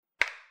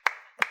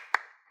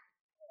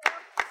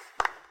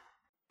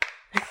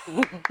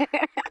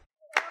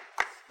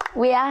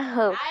We are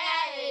hope.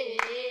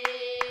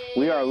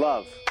 We are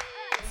love.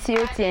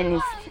 COTN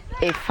is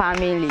a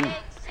family,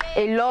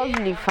 a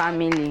lovely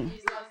family.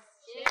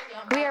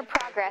 We are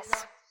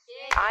progress.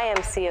 I am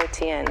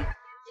COTN.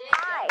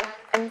 I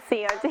am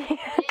COTN.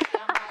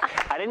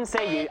 I didn't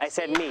say you, I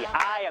said me.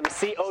 I am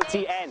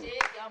COTN.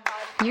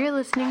 You're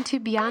listening to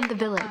Beyond the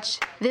Village.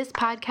 This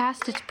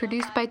podcast is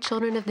produced by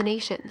Children of the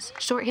Nations.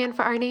 Shorthand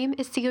for our name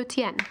is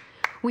COTN.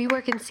 We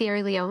work in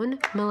Sierra Leone,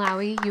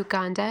 Malawi,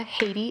 Uganda,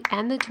 Haiti,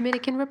 and the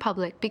Dominican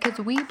Republic because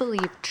we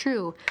believe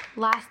true,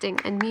 lasting,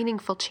 and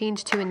meaningful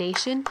change to a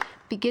nation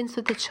begins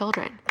with the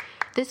children.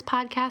 This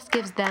podcast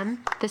gives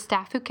them, the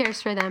staff who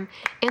cares for them,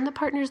 and the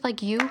partners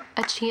like you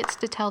a chance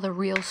to tell the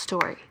real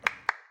story.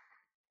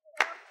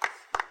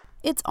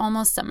 It's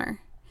almost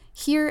summer.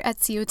 Here at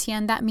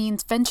COTN, that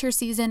means venture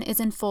season is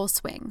in full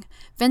swing.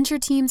 Venture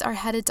teams are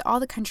headed to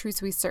all the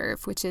countries we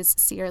serve, which is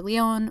Sierra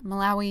Leone,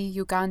 Malawi,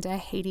 Uganda,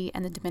 Haiti,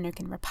 and the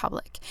Dominican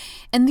Republic.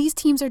 And these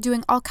teams are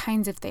doing all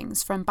kinds of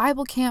things, from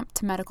Bible camp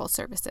to medical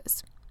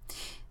services.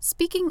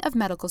 Speaking of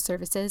medical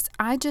services,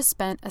 I just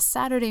spent a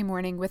Saturday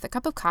morning with a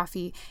cup of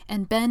coffee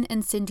and Ben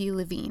and Cindy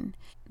Levine.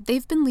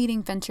 They've been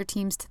leading venture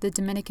teams to the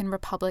Dominican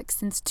Republic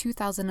since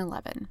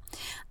 2011.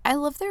 I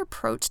love their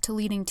approach to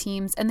leading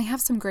teams, and they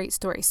have some great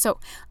stories, so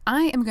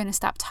I am going to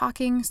stop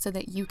talking so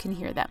that you can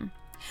hear them.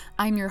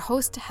 I'm your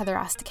host, Heather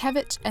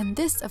Ostakevich, and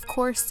this, of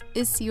course,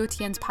 is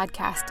COTN's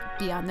podcast,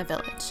 Beyond the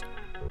Village.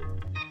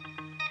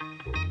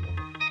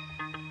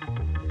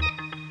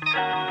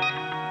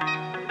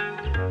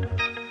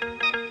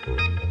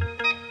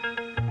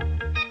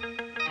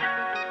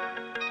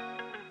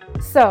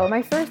 So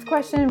my first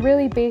question,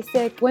 really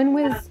basic, when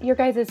was your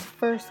guys'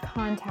 first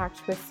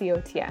contact with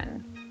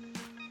COTN?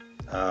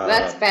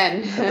 That's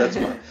Ben. That's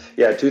mine.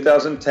 Yeah,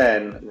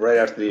 2010, right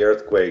after the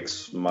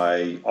earthquakes,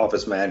 my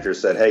office manager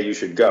said, hey, you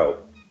should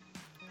go.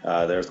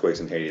 The earthquakes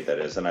in Haiti, that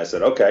is. And I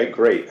said, okay,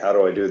 great. How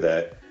do I do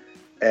that?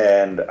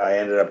 And I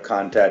ended up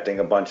contacting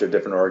a bunch of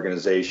different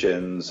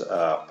organizations,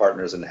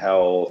 Partners in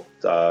Health,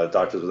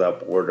 Doctors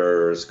Without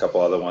Borders, a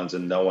couple other ones,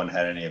 and no one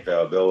had any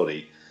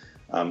availability.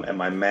 And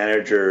my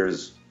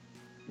manager's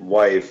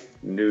wife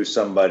knew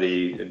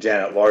somebody,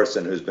 Janet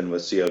Larson, who's been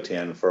with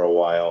COTN for a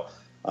while,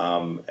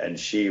 and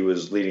she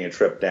was leading a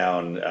trip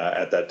down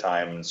at that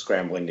time and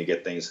scrambling to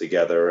get things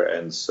together.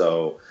 And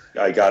so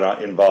I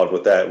got involved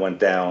with that, went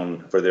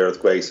down for the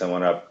earthquakes and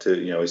went up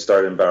to, we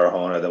started in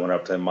Barahona, then went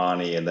up to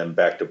Imani, and then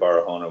back to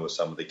Barahona with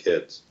some of the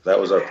kids. That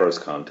was our first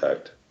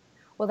contact.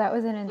 Well, that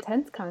was an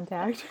intense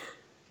contact.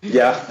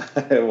 Yeah,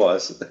 it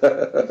was.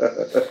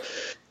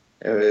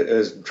 It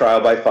was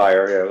trial by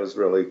fire. Yeah, it was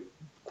really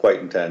quite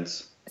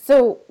intense.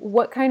 So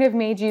what kind of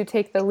made you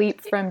take the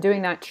leap from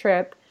doing that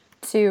trip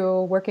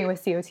to working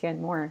with COTN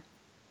more?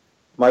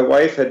 My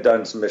wife had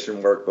done some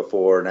mission work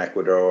before in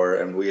Ecuador,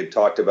 and we had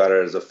talked about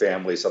it as a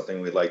family,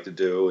 something we'd like to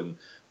do. And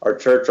our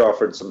church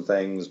offered some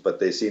things, but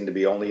they seemed to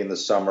be only in the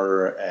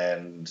summer,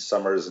 and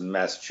summers in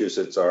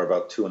Massachusetts are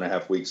about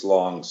 2.5 weeks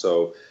long.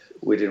 So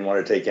we didn't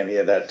want to take any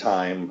of that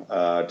time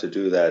to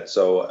do that.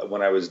 So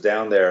when I was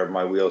down there,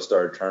 my wheels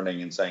started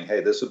turning and saying,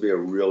 hey, this would be a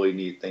really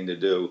neat thing to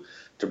do,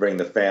 to bring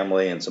the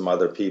family and some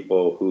other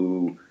people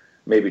who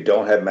maybe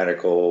don't have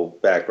medical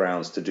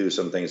backgrounds to do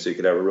some things, so you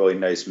could have a really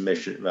nice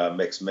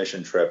mixed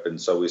mission trip. And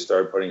so we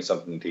started putting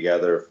something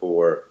together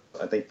for,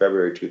 I think,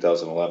 February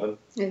 2011.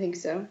 I think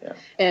so. Yeah.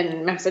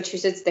 In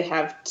Massachusetts, they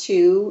have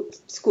 2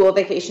 school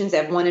vacations. They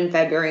have one in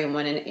February and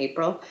one in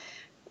April.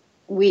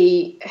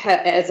 We,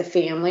 as a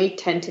family,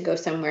 tend to go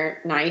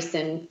somewhere nice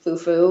and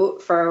foo-foo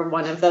for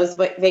one of those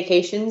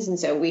vacations. And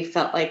so we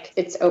felt like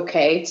it's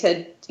okay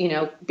to,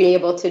 be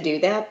able to do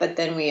that. But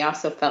then we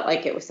also felt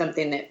like it was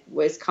something that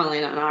was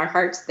calling on our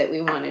hearts, that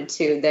we wanted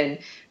to then,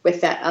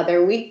 with that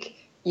other week,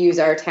 use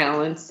our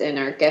talents and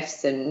our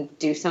gifts and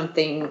do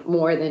something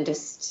more than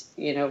just,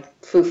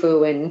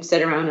 foo-foo and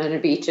sit around on a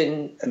beach.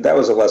 And that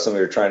was a lesson we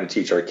were trying to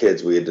teach our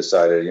kids. We had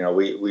decided,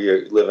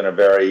 we live in a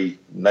very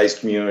nice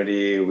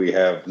community. We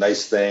have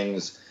nice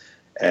things,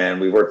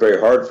 and we work very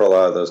hard for a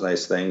lot of those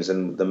nice things.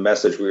 And the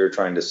message we were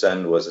trying to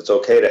send was, it's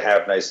okay to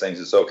have nice things.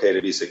 It's okay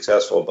to be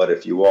successful. But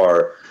if you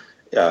are,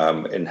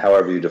 and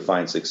however you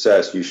define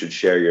success, you should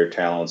share your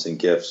talents and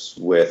gifts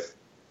with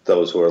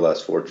those who are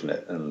less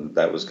fortunate. And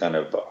that was kind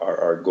of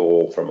our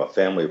goal from a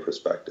family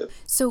perspective.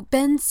 So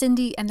Ben,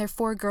 Cindy, and their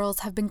 4 girls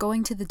have been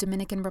going to the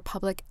Dominican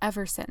Republic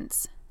ever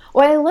since.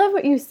 Well, I love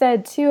what you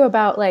said, too,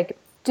 about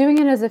doing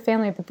it as a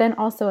family, but then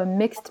also a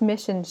mixed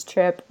missions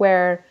trip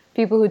where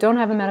people who don't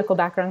have a medical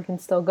background can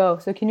still go.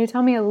 So can you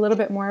tell me a little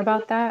bit more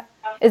about that?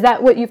 Is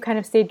that what you've kind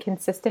of stayed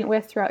consistent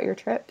with throughout your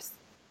trips?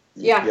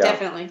 Yeah,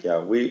 definitely.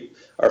 Yeah,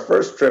 our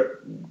first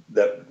trip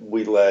that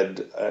we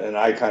led, and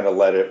I kind of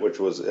led it, which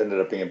ended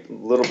up being a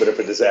little bit of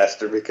a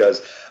disaster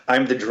because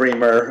I'm the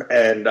dreamer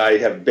and I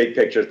have big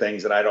picture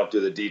things and I don't do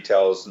the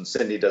details, and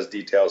Cindy does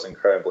details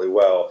incredibly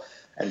well.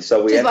 And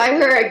so which is why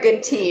we're a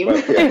good team.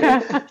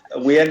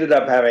 We ended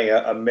up having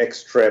a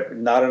mixed trip,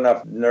 not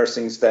enough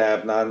nursing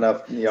staff, not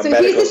enough, so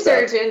medical he's a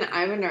staff. surgeon,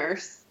 I'm a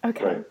nurse.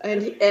 Okay.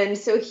 Right. And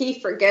so he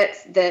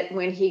forgets that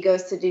when he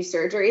goes to do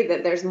surgery,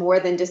 that there's more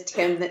than just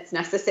him that's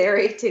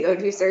necessary to go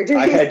do surgery.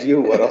 I had you.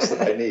 What else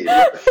did I need?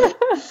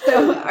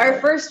 So our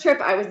first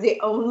trip, I was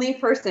the only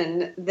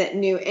person that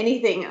knew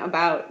anything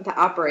about the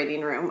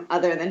operating room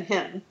other than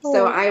him.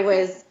 So I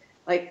was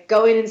like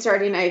going and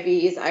starting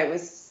IVs. I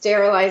was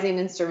sterilizing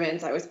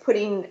instruments. I was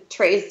putting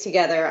trays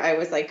together. I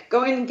was like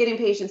going and getting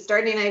patients,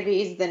 starting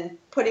IVs, then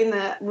putting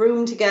the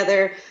room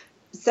together,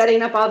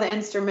 setting up all the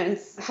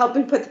instruments,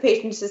 helping put the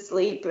patients to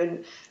sleep,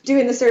 and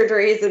doing the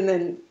surgeries, and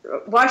then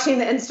washing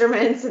the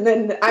instruments. And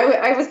then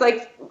I was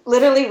like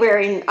literally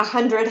wearing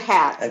 100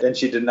 hats. And then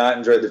she did not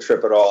enjoy the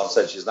trip at all and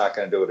said she's not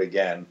going to do it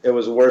again. It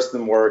was worse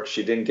than work.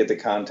 She didn't get to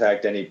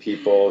contact any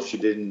people. She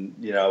didn't,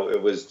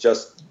 it was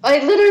just...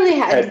 I literally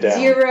had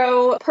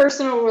zero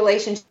personal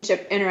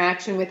relationship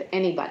interaction with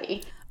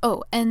anybody.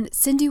 Oh, and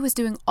Cindy was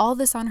doing all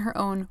this on her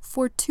own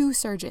for 2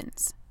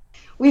 surgeons.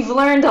 We've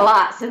learned a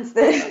lot since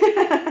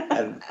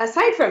then.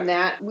 Aside from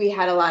that, we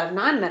had a lot of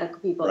non-medical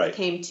people that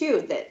came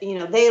too, that,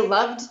 they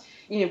loved,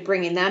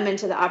 bringing them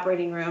into the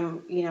operating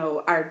room.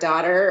 Our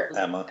daughter,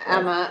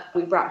 Emma,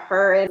 we brought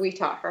her in. We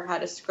taught her how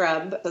to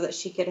scrub so that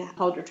she could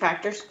hold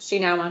retractors. She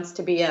now wants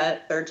to be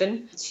a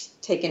surgeon. She's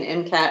taken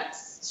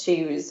MCATs.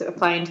 She was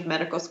applying to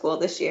medical school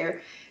this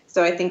year.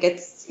 So I think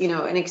it's,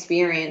 an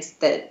experience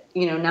that,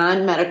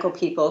 non-medical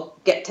people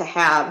get to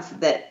have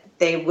that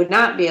they would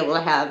not be able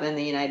to have in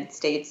the United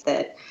States,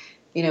 that,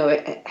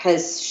 it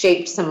has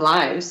shaped some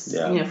lives,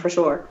 for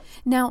sure.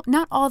 Now,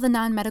 not all the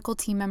non-medical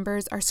team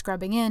members are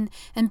scrubbing in,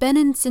 and Ben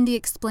and Cindy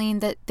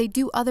explained that they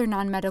do other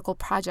non-medical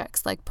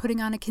projects like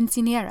putting on a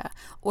quinceañera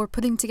or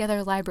putting together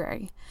a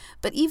library.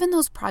 But even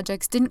those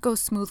projects didn't go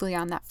smoothly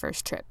on that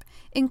first trip,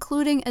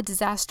 including a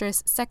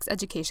disastrous sex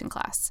education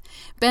class.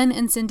 Ben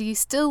and Cindy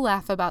still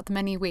laugh about the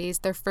many ways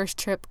their first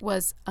trip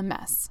was a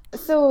mess.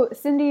 So,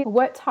 Cindy,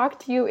 what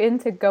talked you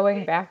into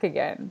going back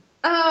again?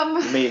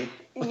 Me.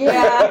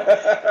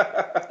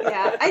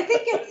 Yeah. I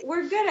think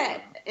we're good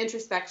at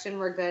introspection.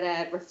 We're good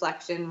at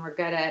reflection. We're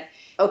good at,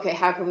 okay,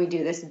 how can we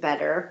do this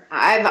better?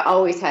 I've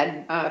always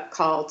had a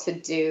call to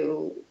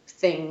do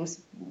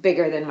things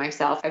bigger than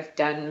myself. I've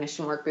done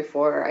mission work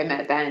before I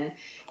met Ben.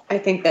 I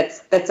think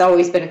that's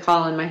always been a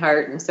call in my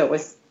heart. And so it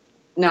was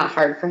not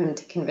hard for him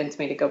to convince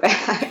me to go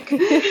back.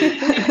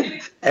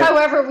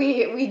 However,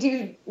 we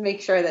do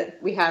make sure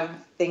that we have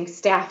things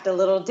staffed a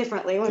little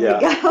differently when we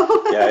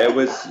go.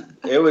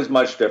 It was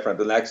much different.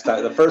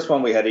 The first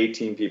one we had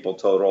 18 people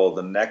total.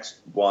 The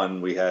next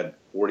one we had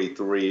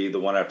 43. The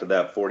one after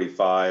that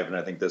 45, and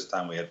I think this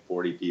time we had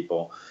 40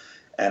 people.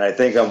 And I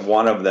think on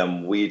one of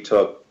them we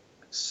took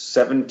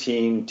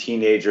 17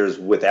 teenagers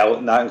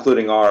not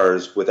including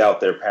ours,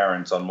 without their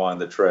parents on one of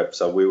the trips.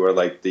 So we were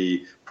like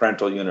the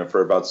parental unit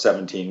for about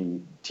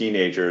 17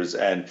 teenagers,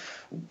 and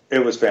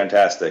it was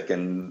fantastic.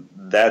 And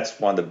that's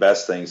one of the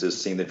best things, is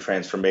seeing the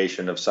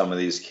transformation of some of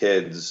these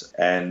kids,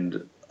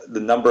 and the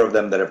number of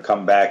them that have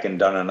come back and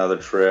done another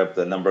trip,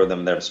 the number of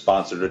them that have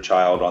sponsored a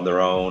child on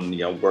their own,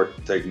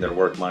 taking their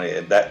work money.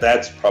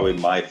 That's probably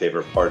my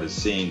favorite part, is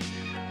seeing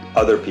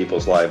other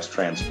people's lives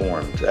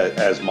transformed,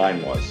 as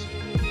mine was.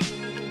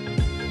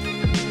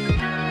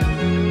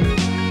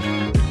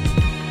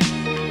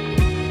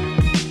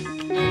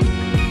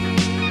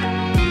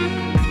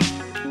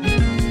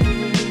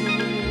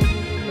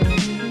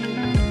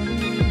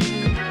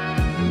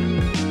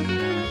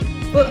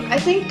 Well, I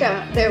think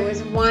there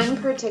was one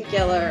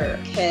particular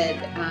kid,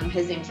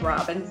 his name's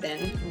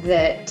Robinson,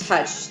 that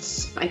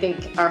touched, I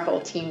think, our whole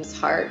team's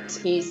heart.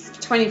 He's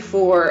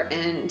 24,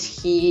 and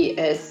he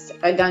has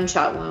a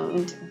gunshot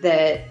wound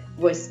that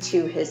was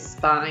to his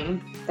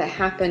spine. That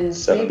happened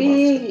 7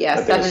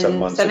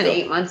 months.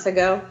 8 months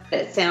ago.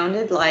 It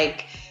sounded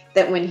like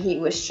that when he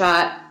was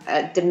shot,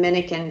 a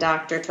Dominican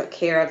doctor took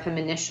care of him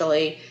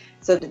initially.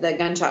 So the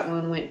gunshot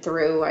wound went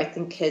through, I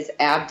think, his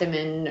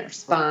abdomen or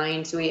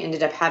spine. So he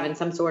ended up having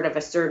some sort of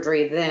a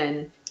surgery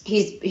then.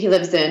 He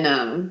lives in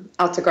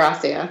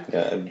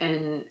Altagracia,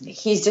 and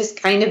he's just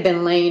kind of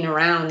been laying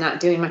around, not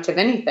doing much of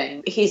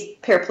anything. He's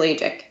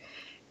paraplegic,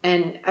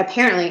 and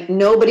apparently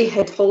nobody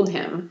had told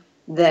him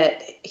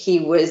that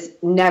he was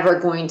never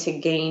going to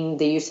gain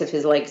the use of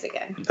his legs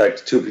again. In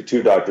fact,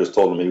 two doctors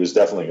told him he was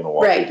definitely going to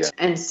walk again. Right,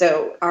 and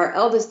so our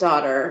eldest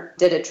daughter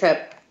did a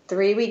trip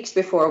 3 weeks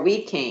before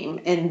we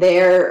came, and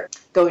they're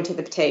going to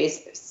the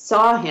Batays,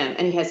 saw him,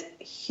 and he has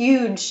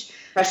huge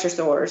pressure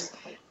sores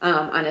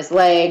on his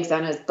legs,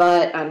 on his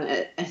butt, on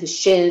his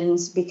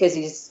shins, because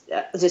he's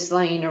just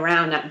laying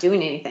around not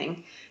doing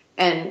anything.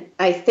 And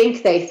I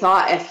think they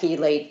thought if he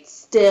laid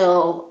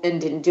still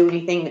and didn't do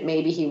anything, that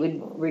maybe he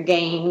would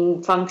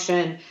regain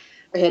function.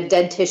 He had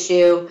dead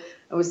tissue.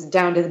 It was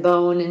down to the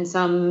bone in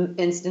some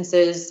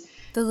instances.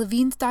 The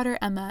Levine's daughter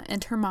Emma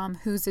and her mom,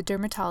 who's a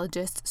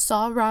dermatologist,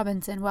 saw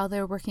Robinson while they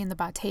were working in the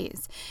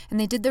Batays, and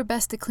they did their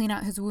best to clean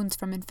out his wounds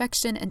from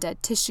infection and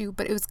dead tissue,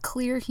 but it was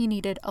clear he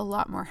needed a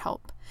lot more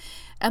help.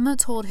 Emma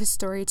told his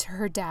story to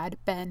her dad,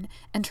 Ben,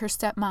 and her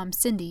stepmom,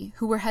 Cindy,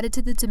 who were headed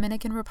to the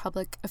Dominican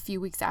Republic a few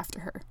weeks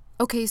after her.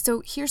 Okay,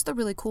 so here's the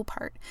really cool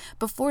part.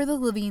 Before the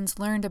Levines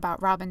learned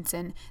about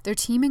Robinson, their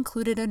team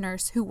included a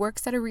nurse who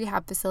works at a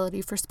rehab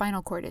facility for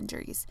spinal cord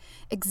injuries,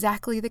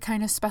 exactly the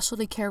kind of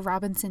specialty care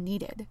Robinson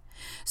needed.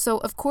 So,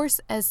 of course,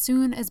 as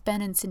soon as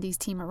Ben and Cindy's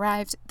team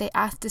arrived, they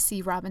asked to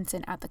see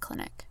Robinson at the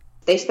clinic.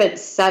 They spent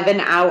 7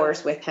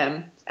 hours with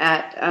him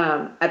at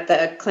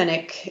the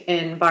clinic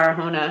in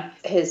Barahona.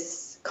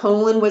 His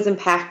colon was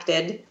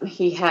impacted.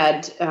 He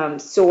had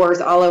sores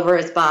all over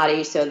his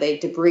body, so they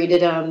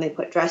debrided him. They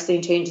put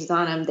dressing changes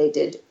on him. They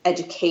did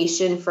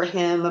education for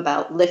him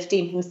about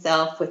lifting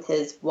himself with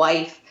his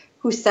wife,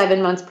 who's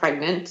 7 months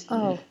pregnant.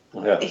 Oh.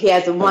 Yeah. He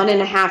has a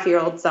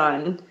 1.5-year-old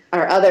son.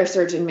 Our other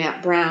surgeon,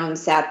 Matt Brown,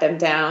 sat them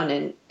down,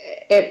 and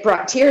it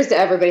brought tears to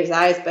everybody's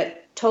eyes, but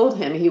told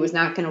him he was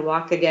not going to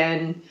walk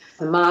again.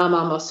 The mom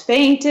almost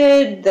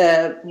fainted.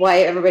 The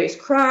wife, everybody's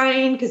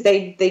crying because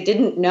they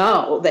didn't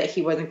know that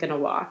he wasn't going to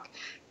walk.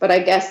 But I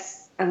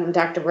guess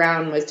Dr.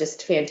 Brown was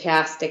just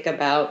fantastic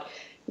about,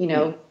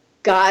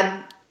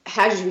 God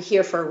has you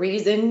here for a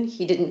reason.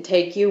 He didn't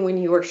take you when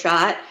you were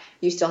shot.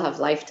 You still have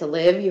life to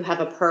live. You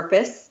have a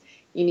purpose.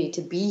 You need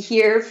to be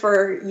here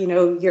for,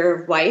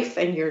 your wife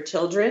and your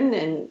children,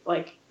 and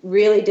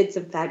really did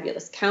some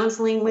fabulous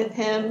counseling with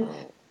him.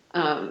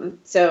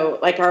 So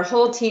our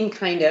whole team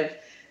kind of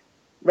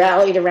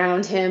rallied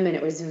around him, and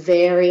it was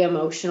very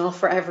emotional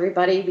for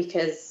everybody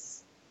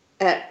because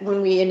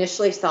when we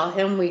initially saw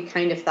him, we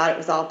kind of thought it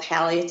was all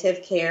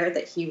palliative care,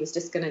 that he was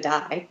just going to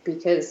die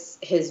because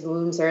his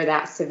wounds are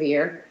that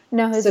severe.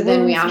 No, his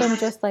wounds from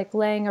just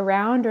laying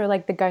around, or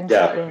the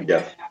gunshot wounds?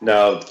 Yeah.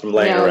 No, from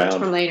laying around. No,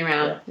 from laying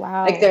around. Yeah.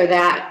 Wow. They're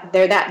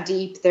that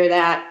deep. They're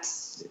that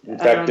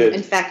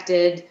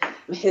infected.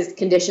 His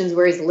conditions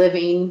where he's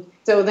living.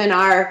 So then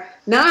our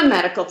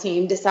non-medical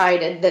team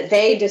decided that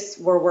they just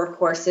were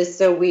workhorses.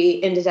 So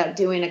we ended up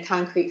doing a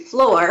concrete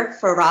floor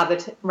for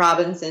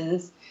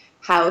Robinson's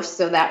house.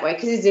 So that way,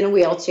 because he's in a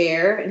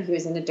wheelchair and he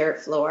was in a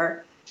dirt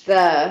floor.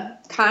 The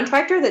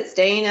contractor that's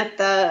staying at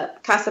the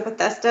Casa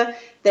Bethesda,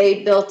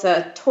 they built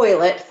a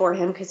toilet for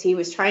him because he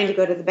was trying to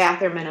go to the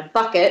bathroom in a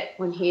bucket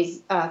when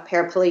he's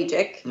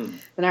paraplegic.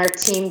 And our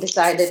team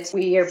decided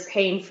we are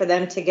paying for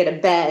them to get a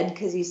bed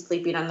because he's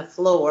sleeping on the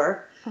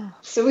floor.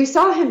 So we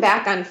saw him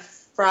back on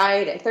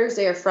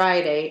Thursday or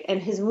Friday,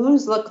 and his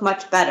wounds look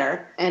much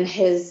better, and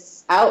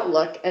his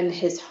outlook and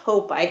his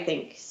hope, I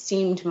think,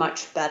 seemed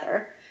much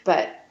better.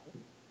 But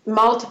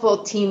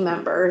multiple team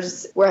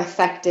members were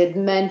affected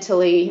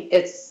mentally.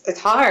 It's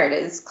hard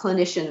as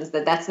clinicians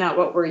that's not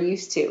what we're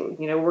used to.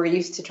 We're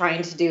used to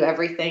trying to do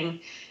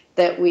everything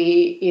that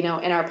we, in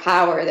our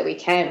power that we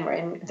can,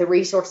 and the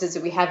resources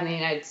that we have in the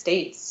United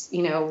States.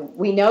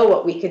 We know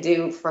what we could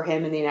do for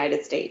him in the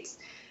United States.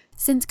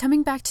 Since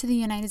coming back to the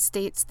United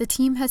States, the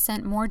team has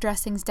sent more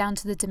dressings down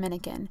to the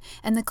Dominican,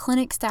 and the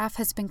clinic staff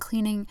has been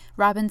cleaning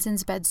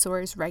Robinson's bed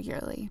sores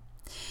regularly.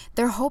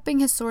 They're hoping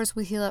his sores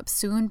will heal up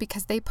soon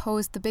because they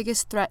pose the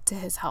biggest threat to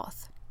his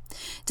health.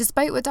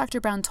 Despite what Dr.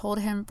 Brown told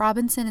him,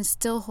 Robinson is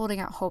still holding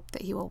out hope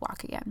that he will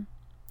walk again.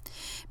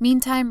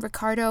 Meantime,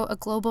 Ricardo, a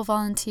global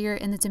volunteer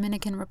in the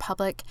Dominican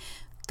Republic,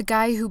 the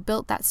guy who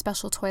built that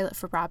special toilet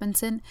for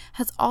Robinson,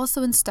 has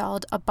also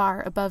installed a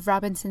bar above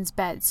Robinson's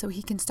bed so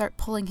he can start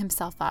pulling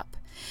himself up.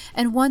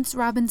 And once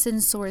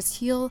Robinson's sores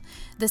heal,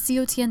 the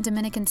COTN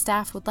Dominican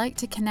staff would like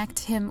to connect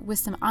him with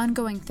some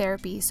ongoing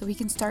therapy so he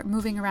can start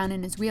moving around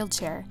in his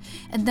wheelchair,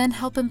 and then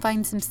help him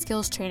find some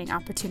skills training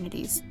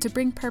opportunities to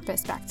bring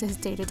purpose back to his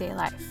day-to-day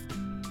life.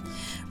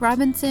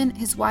 Robinson,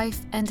 his wife,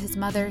 and his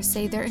mother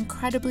say they're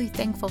incredibly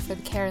thankful for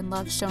the care and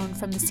love shown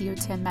from the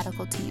COTN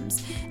medical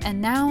teams,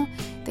 and now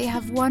they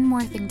have one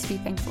more thing to be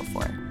thankful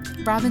for.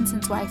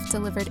 Robinson's wife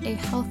delivered a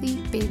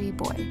healthy baby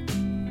boy.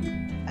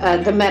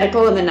 The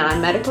medical and the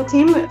non-medical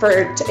team, for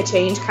a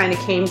change, kind of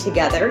came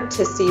together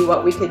to see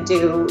what we could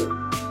do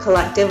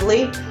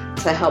collectively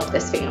to help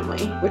this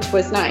family, which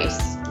was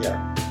nice.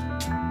 Yeah.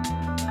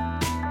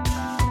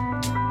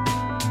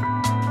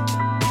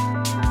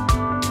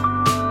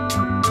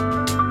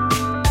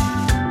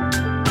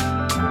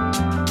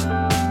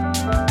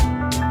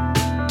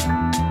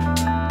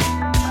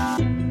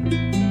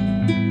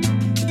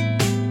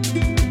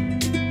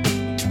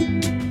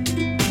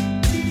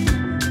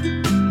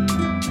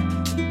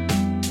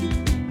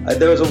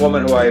 There was a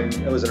woman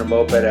who was in a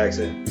moped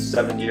accident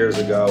 7 years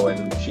ago,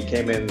 and she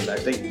came in, I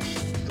think,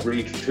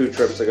 3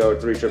 trips ago,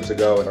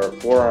 and her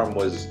forearm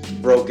was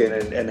broken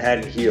and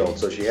hadn't healed.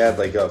 So she had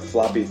a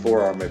floppy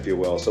forearm, if you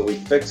will. So we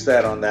fixed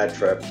that on that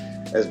trip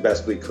as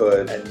best we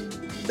could. And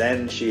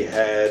then she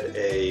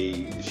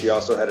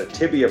also had a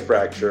tibia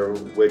fracture,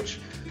 which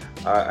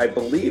I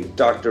believe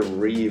Dr.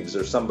 Reeves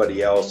or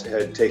somebody else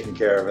had taken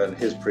care of in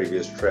his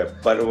previous trip.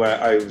 But when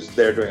I was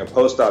there doing a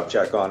post-op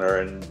check on her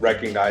and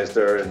recognized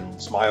her, and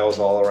smiles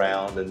all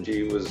around, and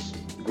she was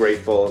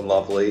grateful and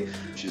lovely.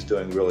 She's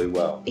doing really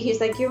well.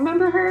 He's like, you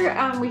remember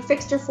her? We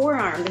fixed her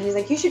forearm. And he's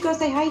like, you should go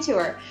say hi to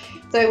her.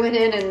 So I went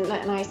in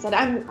and I said,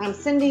 I'm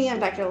Cindy. I'm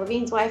Dr.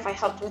 Levine's wife. I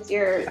helped with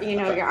your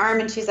arm.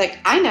 And she's like,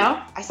 I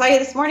know. I saw you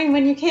this morning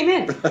when you came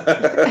in.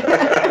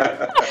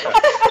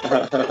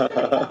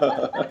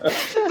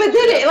 But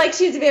then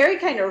she's very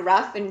kind of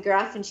rough and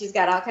gruff, and she's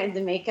got all kinds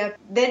of makeup.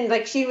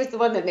 Then she was the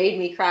one that made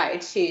me cry.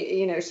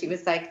 She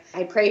was like,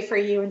 I pray for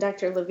you and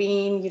Dr.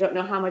 Levine. You don't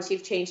know how much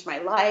you've changed my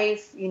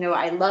life.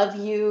 I love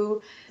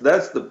you.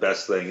 That's the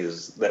best thing,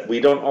 is that we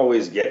don't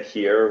always get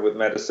here with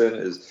medicine,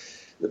 is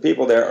the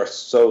people there are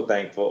so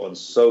thankful and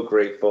so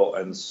grateful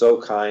and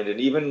so kind. And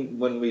even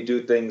when we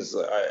do things,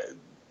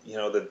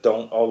 that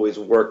don't always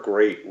work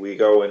great, we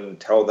go and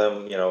tell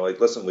them,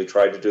 listen, we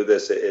tried to do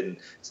this and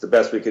it's the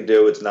best we could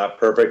do. It's not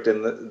perfect.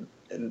 And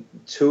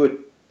to a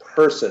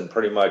person,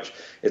 pretty much,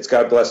 it's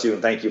God bless you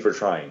and thank you for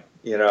trying.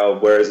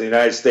 Whereas in the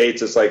United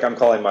States, it's like, I'm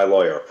calling my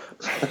lawyer,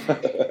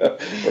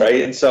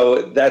 right? And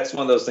so that's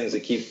one of those things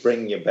that keeps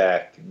bringing you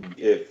back.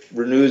 It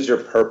renews your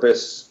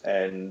purpose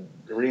and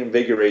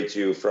reinvigorates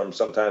you from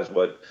sometimes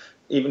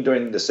even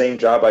doing the same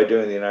job I do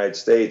in the United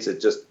States,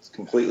 it's just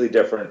completely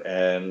different.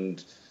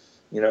 And,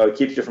 it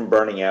keeps you from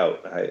burning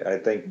out. I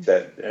think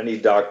that any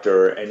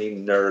doctor, any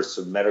nurse,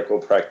 or medical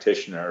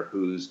practitioner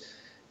who's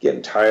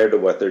getting tired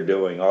of what they're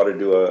doing ought to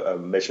do a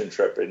mission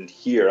trip. And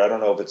here, I don't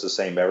know if it's the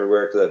same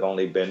everywhere because I've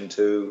only been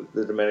to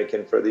the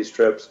Dominican for these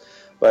trips,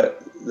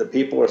 but the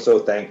people are so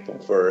thankful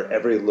for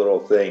every little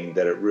thing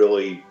that it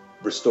really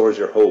restores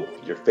your hope,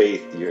 your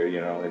faith,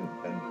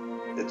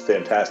 and it's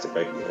fantastic.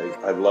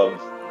 I love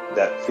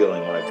that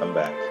feeling when I come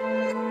back.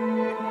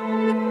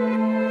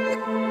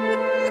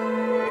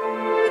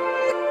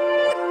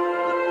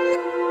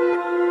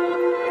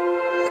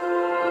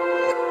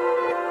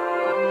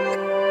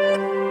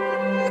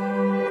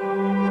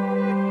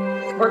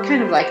 We're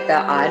kind of like the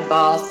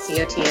oddball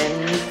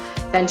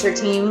COTN venture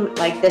team.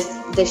 Like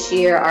this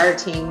year, our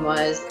team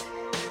was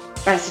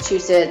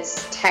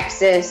Massachusetts,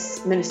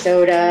 Texas,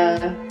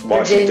 Minnesota,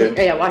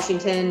 Washington.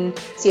 Washington,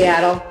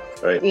 Seattle.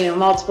 Right.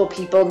 Multiple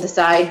people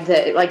decide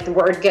that the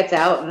word gets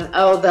out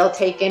and they'll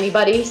take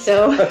anybody.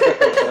 So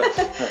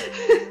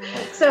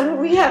so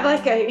we have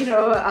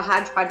a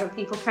hodgepodge of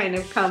people kind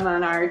of come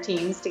on our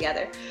teams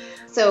together.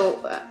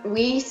 So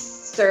we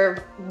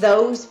serve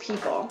those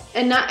people,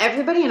 and not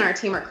everybody in our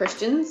team are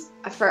Christians.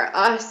 For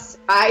us,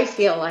 I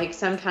feel like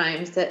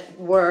sometimes that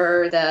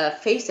we're the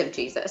face of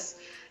Jesus,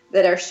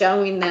 that are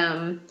showing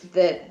them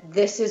that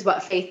this is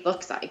what faith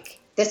looks like.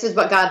 This is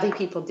what godly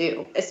people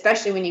do.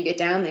 Especially when you get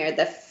down there,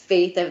 the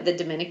faith of the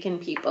Dominican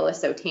people is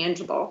so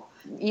tangible.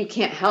 You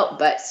can't help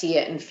but see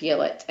it and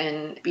feel it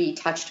and be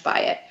touched by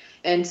it.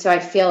 And so I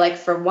feel like,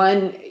 for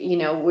one,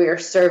 we're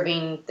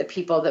serving the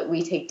people that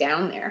we take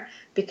down there,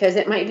 because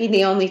it might be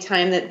the only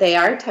time that they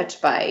are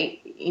touched by,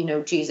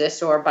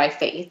 Jesus or by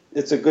faith.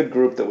 It's a good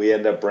group that we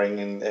end up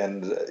bringing.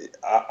 And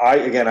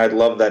I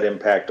love that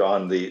impact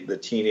on the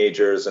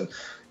teenagers. And,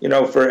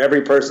 for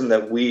every person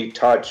that we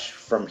touch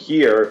from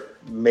here,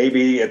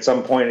 maybe at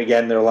some point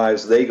again in their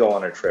lives, they go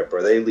on a trip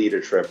or they lead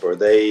a trip or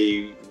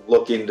they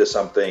look into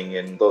something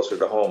and closer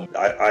to home.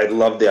 I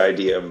love the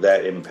idea of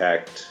that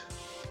impact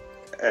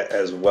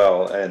as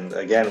well. And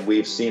again,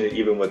 we've seen it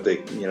even with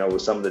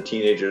with some of the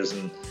teenagers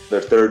and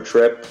their third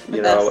trip,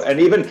 and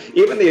even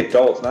the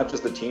adults, not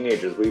just the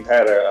teenagers. We've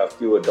had a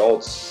few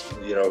adults,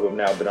 who have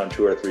now been on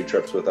 2 or 3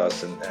 trips with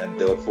us, and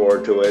they look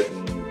forward to it,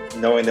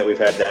 and knowing that we've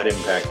had that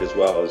impact as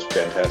well is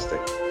fantastic.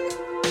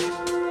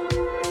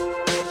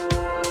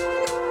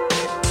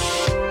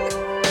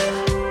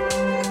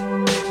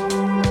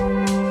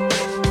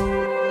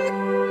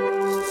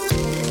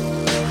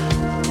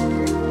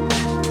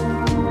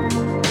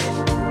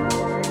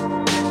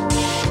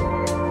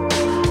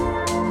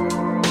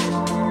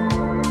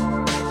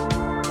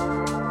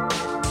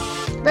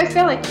 But I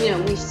feel like,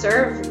 we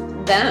serve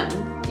them,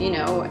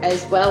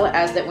 as well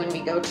as that when we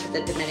go to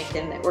the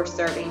Dominican, that we're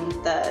serving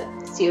the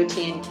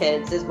COTN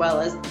kids as well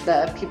as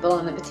the people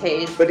in the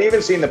bateys. But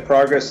even seeing the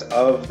progress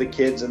of the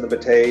kids in the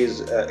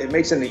bateys, it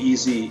makes it an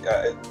easy,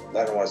 I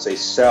don't want to say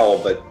sell,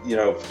 but,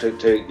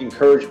 to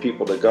encourage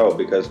people to go,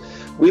 because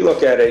we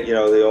look at it,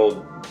 the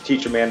old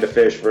teach a man to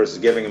fish versus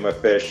giving him a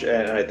fish.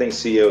 And I think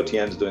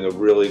COTN is doing a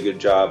really good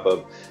job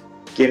of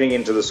getting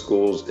into the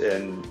schools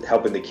and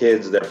helping the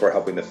kids, therefore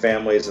helping the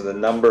families. And the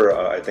number,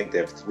 I think they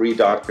have 3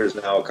 doctors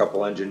now, a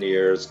couple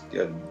engineers,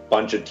 a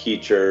bunch of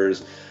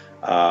teachers.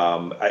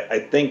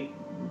 I think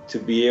to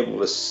be able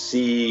to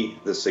see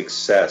the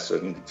success,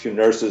 and a few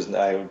nurses,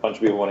 I have a bunch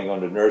of people wanting to go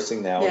into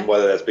nursing now, and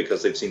whether that's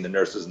because they've seen the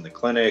nurses in the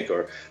clinic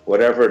or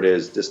whatever it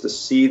is, just to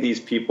see these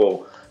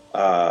people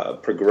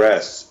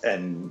progress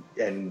and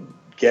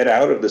get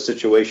out of the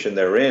situation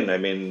they're in. I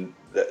mean,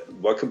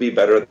 what could be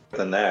better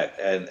than that?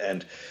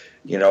 And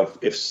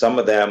if some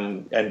of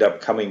them end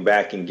up coming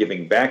back and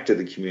giving back to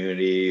the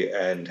community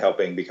and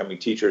becoming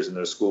teachers in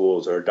their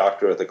schools or a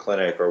doctor at the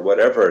clinic or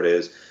whatever it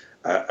is,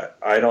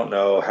 I don't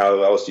know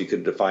how else you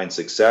could define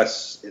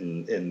success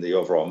in the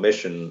overall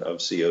mission of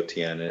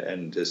COTN.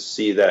 And to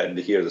see that and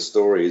to hear the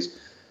stories,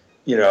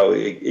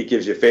 it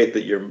gives you faith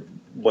that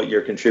what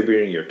you're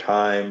contributing, your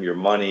time, your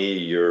money,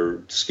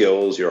 your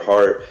skills, your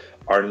heart,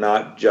 are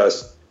not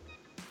just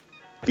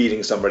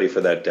feeding somebody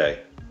for that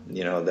day.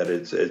 That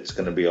it's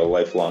going to be a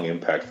lifelong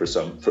impact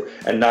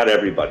and not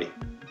everybody,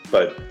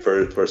 but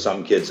for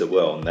some kids it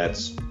will, and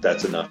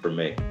that's enough for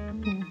me.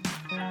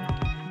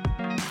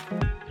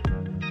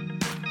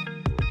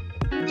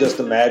 just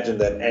imagine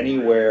that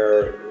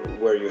anywhere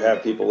where you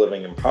have people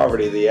living in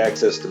poverty, the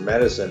access to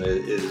medicine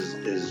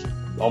is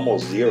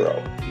almost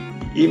zero.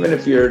 Even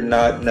if you're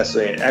not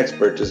necessarily an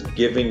expert, just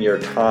giving your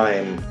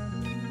time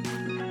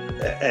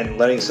and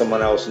letting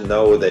someone else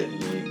know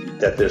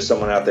that there's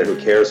someone out there who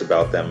cares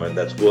about them and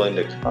that's willing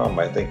to come,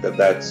 I think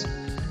that's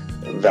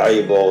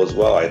valuable as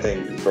well. I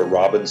think for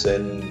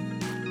Robinson,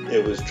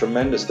 it was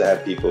tremendous to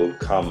have people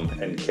come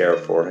and care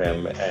for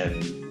him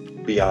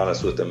and be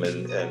honest with him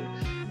and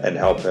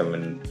help him.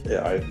 And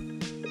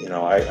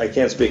I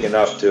can't speak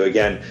enough to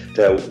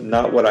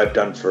not what I've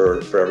done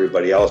for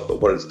everybody else,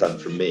 but what it's done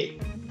for me.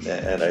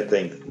 And I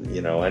think,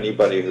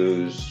 anybody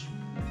who's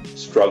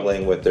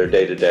struggling with their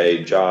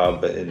day-to-day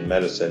job in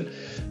medicine,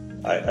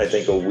 I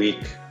think a week,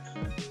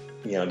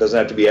 it doesn't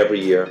have to be every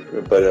year,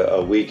 but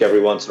a week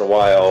every once in a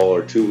while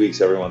or 2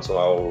 weeks every once in a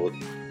while will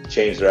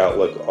change their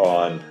outlook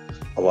on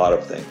a lot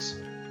of things.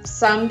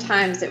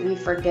 Sometimes that we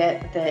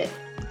forget that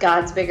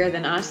God's bigger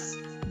than us,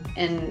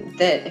 and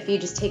that if you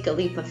just take a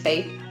leap of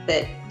faith,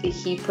 that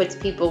he puts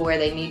people where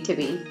they need to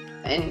be.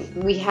 And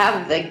we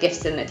have the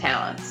gifts and the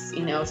talents,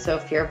 so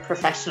if you're a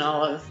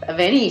professional of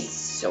any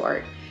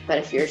sort, but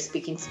if you're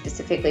speaking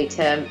specifically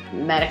to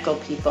medical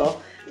people,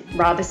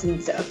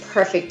 Robinson's a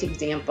perfect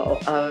example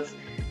of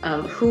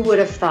who would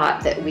have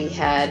thought that we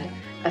had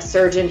a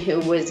surgeon who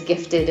was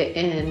gifted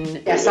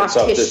in soft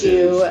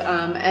tissue,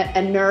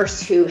 a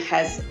nurse who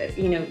has,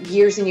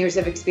 years and years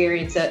of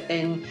experience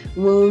in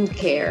wound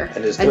care,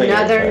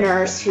 another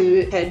nurse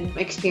who had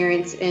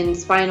experience in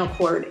spinal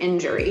cord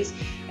injuries,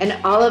 and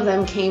all of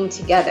them came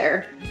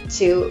together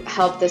to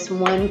help this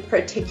one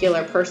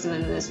particular person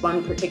in this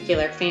one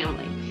particular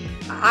family.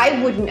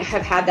 I wouldn't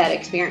have had that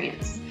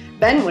experience.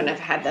 Ben wouldn't have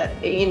had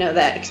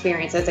that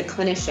experience as a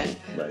clinician.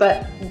 Right.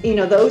 But,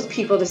 those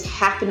people just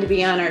happened to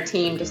be on our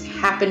team, just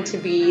happened to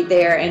be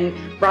there, and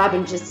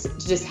Robin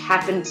just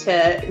happened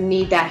to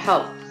need that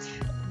help.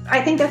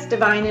 I think that's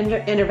divine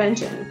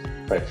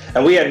intervention. Right.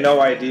 And we had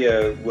no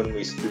idea when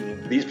these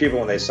people,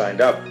 when they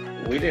signed up,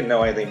 we didn't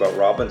know anything about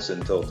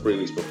Robinson until 3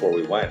 weeks before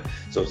we went.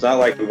 So it's not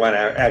like we went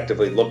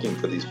actively looking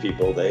for these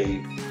people.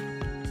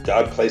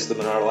 God placed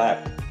them in our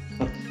lap.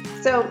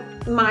 So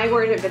my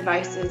word of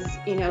advice is,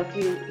 if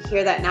you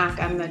hear that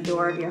knock on the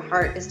door of your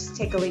heart, is just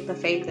take a leap of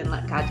faith and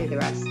let God do the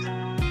rest.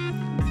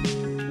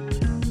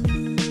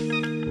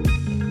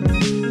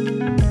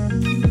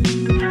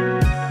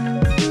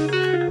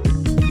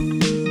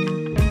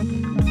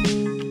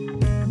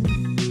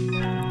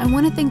 I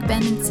want to thank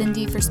Ben and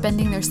Cindy for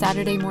spending their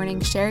Saturday morning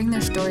sharing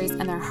their stories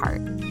and their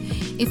heart.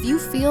 If you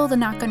feel the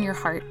knock on your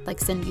heart, like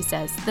Cindy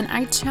says, then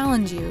I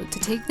challenge you to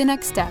take the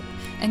next step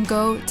and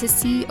go to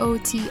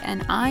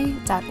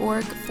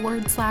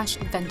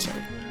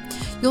cotni.org/venture.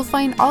 You'll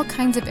find all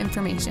kinds of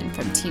information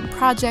from team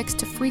projects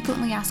to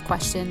frequently asked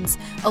questions,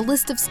 a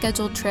list of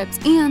scheduled trips,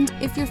 and,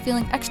 if you're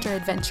feeling extra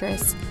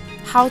adventurous,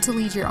 how to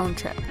lead your own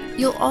trip.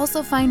 You'll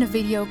also find a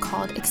video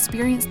called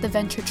Experience the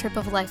Venture Trip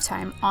of a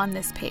Lifetime on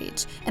this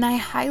page, and I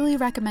highly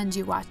recommend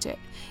you watch it.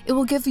 It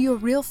will give you a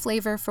real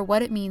flavor for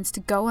what it means to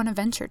go on a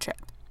venture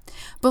trip.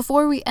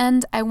 Before we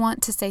end, I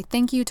want to say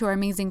thank you to our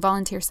amazing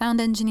volunteer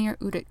sound engineer,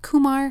 Udit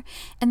Kumar,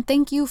 and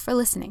thank you for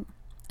listening.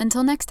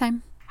 Until next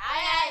time.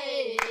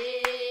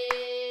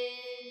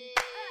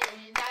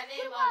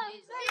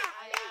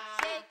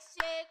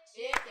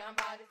 Shake your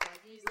body for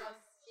Jesus.